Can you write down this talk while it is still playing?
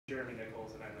Jeremy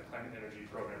Nichols, and I'm the Climate Energy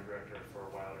Program Director for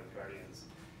Wild Earth Guardians.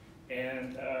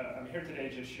 And I'm here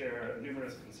today to share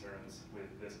numerous concerns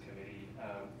with this committee.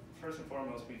 First and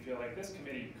foremost, we feel like this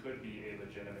committee could be a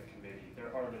legitimate committee. There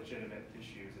are legitimate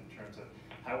issues in terms of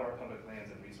how our public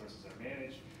lands and resources are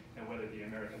managed and whether the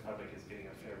American public is getting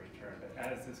a fair return. But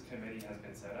as this committee has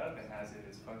been set up and as it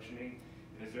is functioning,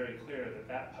 it is very clear that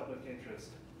that public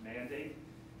interest mandate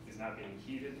is not being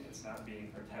heeded, it's not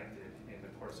being protected in the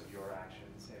course of your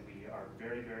actions. And we are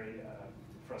very, very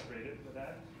frustrated with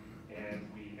that. And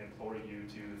we implore you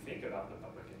to think about the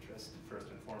public interest first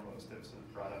and foremost. It was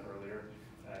brought up earlier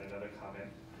at another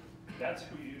comment. That's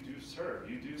who you do serve.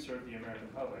 You do serve the American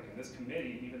public. And this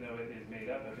committee, even though it is made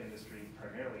up of industry,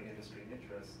 primarily industry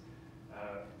interests,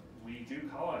 we do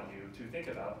call on you to think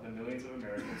about the millions of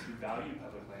Americans who value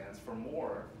public lands for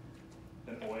more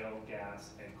than oil,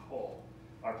 gas, and coal.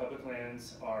 Our public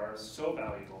lands are so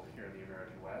valuable here in the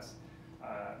American West.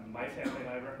 My family and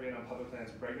I recreate on public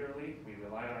lands regularly. We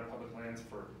rely on our public lands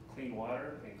for clean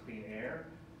water and clean air.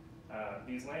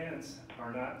 These lands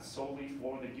are not solely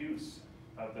for the use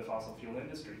of the fossil fuel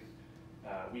industry.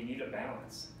 We need a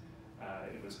balance.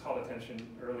 It was called attention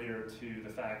earlier to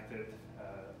the fact that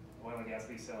oil and gas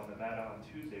lease sale in Nevada on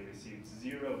Tuesday received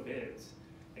 0 bids,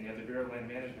 and yet the Bureau of Land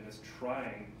Management is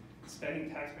spending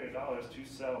taxpayer dollars to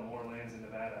sell more lands in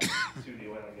Nevada to the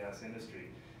oil and gas industry.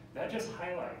 That just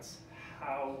highlights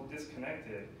how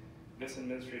disconnected this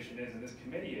administration is and this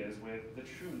committee is with the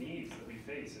true needs that we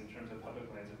face in terms of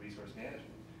public lands and resource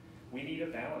management. We need a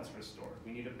balance restored.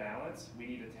 We need a balance. We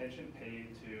need attention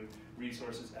paid to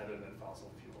resources other than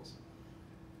fossil fuels.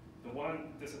 The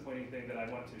one disappointing thing that I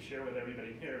want to share with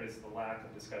everybody here is the lack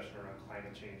of discussion around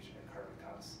climate change and carbon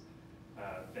costs.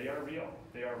 They are real.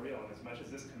 They are real. And as much as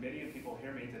this committee and people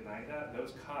here may deny that,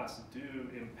 those costs do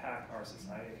impact our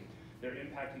society. They're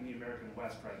impacting the American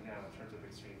West right now in terms of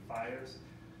extreme fires,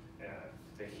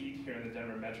 the heat here in the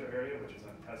Denver metro area, which is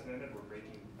unprecedented. We're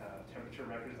breaking temperature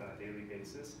records on a daily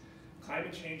basis.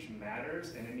 Climate change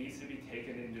matters, and it needs to be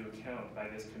taken into account by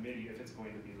this committee if it's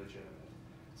going to be legitimate.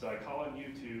 So I call on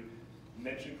you to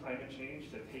mention climate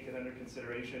change, to take it under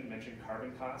consideration, mention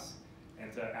carbon costs,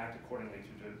 and to act accordingly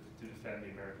to defend the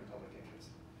American public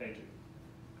interest. Thank you.